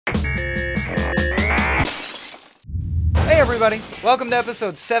everybody. Welcome to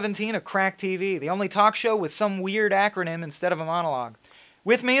episode 17 of Crack TV, the only talk show with some weird acronym instead of a monologue.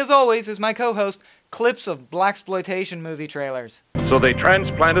 With me, as always, is my co-host, clips of blaxploitation movie trailers. So they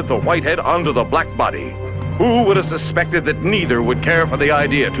transplanted the white head onto the black body. Who would have suspected that neither would care for the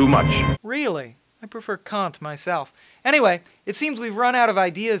idea too much? Really? I prefer Kant myself. Anyway, it seems we've run out of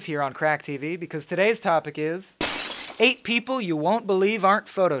ideas here on Crack TV because today's topic is 8 people you won't believe aren't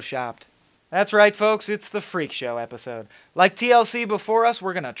photoshopped. That's right, folks, it's the Freak Show episode. Like TLC before us,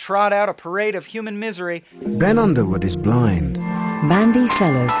 we're gonna trot out a parade of human misery. Ben Underwood is blind. Mandy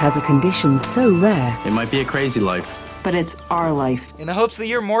Sellers has a condition so rare, It might be a crazy life. but it's our life. In the hopes that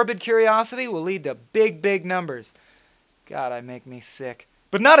your morbid curiosity will lead to big, big numbers. God, I make me sick.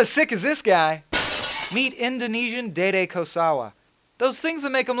 But not as sick as this guy. Meet Indonesian Dede Kosawa. Those things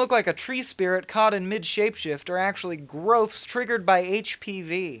that make him look like a tree spirit caught in mid-shapeshift are actually growths triggered by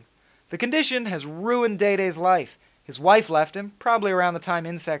HPV. The condition has ruined Dede's life. His wife left him, probably around the time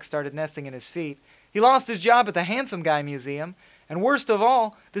insects started nesting in his feet. He lost his job at the Handsome Guy Museum. And worst of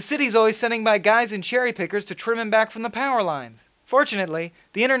all, the city's always sending by guys in cherry pickers to trim him back from the power lines. Fortunately,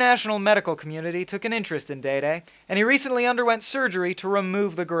 the international medical community took an interest in Dede, and he recently underwent surgery to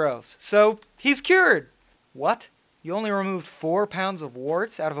remove the growths. So, he's cured! What? You only removed 4 pounds of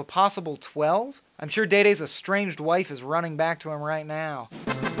warts out of a possible 12? I'm sure Dede's estranged wife is running back to him right now.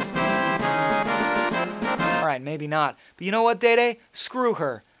 Alright, maybe not. But you know what, Dede? Screw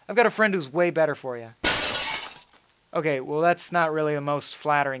her. I've got a friend who's way better for you. Okay, well that's not really the most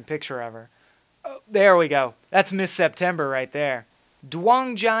flattering picture ever. Oh, there we go. That's Miss September right there.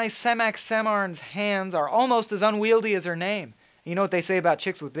 Dwangjai Semak Semarn's hands are almost as unwieldy as her name. You know what they say about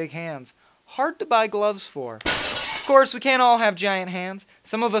chicks with big hands? Hard to buy gloves for. Of course, we can't all have giant hands.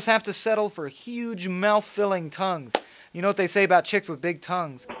 Some of us have to settle for huge mouth-filling tongues. You know what they say about chicks with big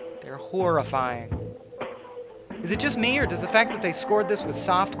tongues? They're horrifying. Is it just me, or does the fact that they scored this with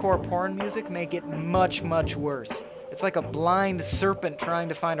softcore porn music make it much, much worse? It's like a blind serpent trying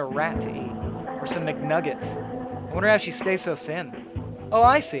to find a rat to eat. Or some McNuggets. I wonder how she stays so thin. Oh,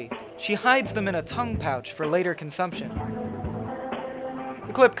 I see. She hides them in a tongue pouch for later consumption.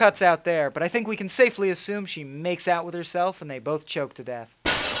 The clip cuts out there, but I think we can safely assume she makes out with herself and they both choke to death.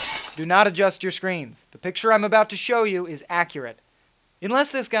 Do not adjust your screens. The picture I'm about to show you is accurate. Unless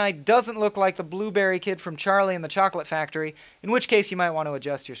this guy doesn't look like the blueberry kid from Charlie and the Chocolate Factory, in which case you might want to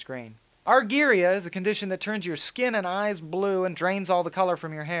adjust your screen. Argyria is a condition that turns your skin and eyes blue and drains all the color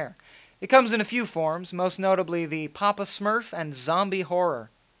from your hair. It comes in a few forms, most notably the Papa Smurf and Zombie Horror.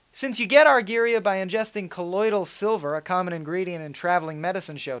 Since you get Argyria by ingesting colloidal silver, a common ingredient in traveling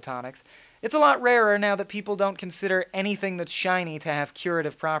medicine show tonics, it's a lot rarer now that people don't consider anything that's shiny to have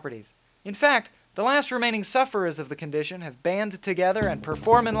curative properties. In fact, the last remaining sufferers of the condition have banded together and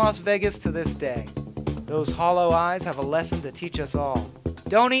perform in Las Vegas to this day. Those hollow eyes have a lesson to teach us all.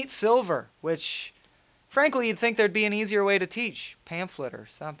 Don't eat silver, which, frankly, you'd think there'd be an easier way to teach. Pamphlet or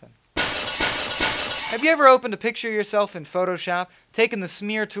something. Have you ever opened a picture of yourself in Photoshop, taken the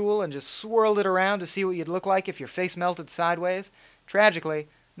smear tool and just swirled it around to see what you'd look like if your face melted sideways? Tragically,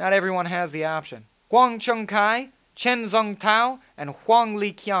 not everyone has the option. Huang Chengkai, Chen Zongtao, and Huang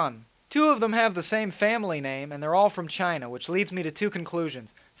Liqian. 2 of them have the same family name, and they're all from China, which leads me to 2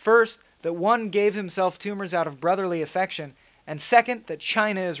 conclusions. First, that one gave himself tumors out of brotherly affection, and second, that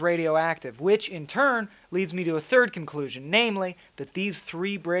China is radioactive, which, in turn, leads me to a 3rd conclusion, namely, that these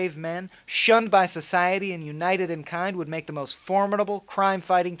 3 brave men, shunned by society and united in kind, would make the most formidable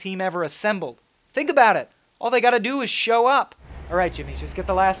crime-fighting team ever assembled. Think about it. All they gotta do is show up. Alright, Jimmy, just get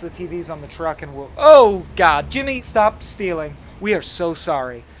the last of the TVs on the truck and we'll... Oh, God, Jimmy, stop stealing. We are so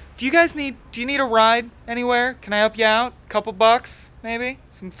sorry. Do you need a ride anywhere? Can I help you out? Couple bucks, maybe?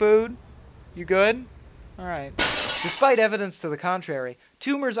 Some food? You good? Alright. Despite evidence to the contrary,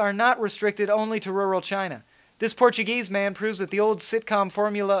 tumors are not restricted only to rural China. This Portuguese man proves that the old sitcom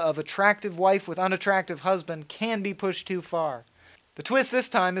formula of attractive wife with unattractive husband can be pushed too far. The twist this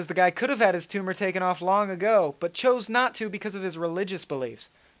time is the guy could have had his tumor taken off long ago, but chose not to because of his religious beliefs.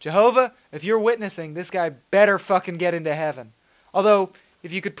 Jehovah, if you're witnessing, this guy better fucking get into heaven. Although,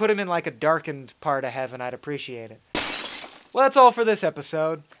 if you could put him in like a darkened part of heaven, I'd appreciate it. Well, that's all for this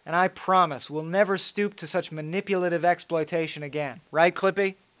episode, and I promise we'll never stoop to such manipulative exploitation again. Right,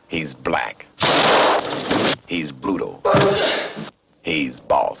 Clippy? He's black. He's brutal. He's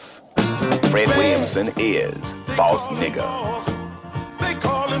boss. Fred Williamson is boss nigger.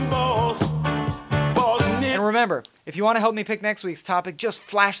 And remember, if you want to help me pick next week's topic, just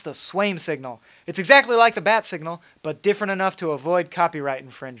flash the Swaim signal. It's exactly like the bat signal, but different enough to avoid copyright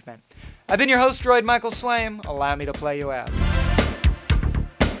infringement. I've been your host, Droid Michael Swaim. Allow me to play you out.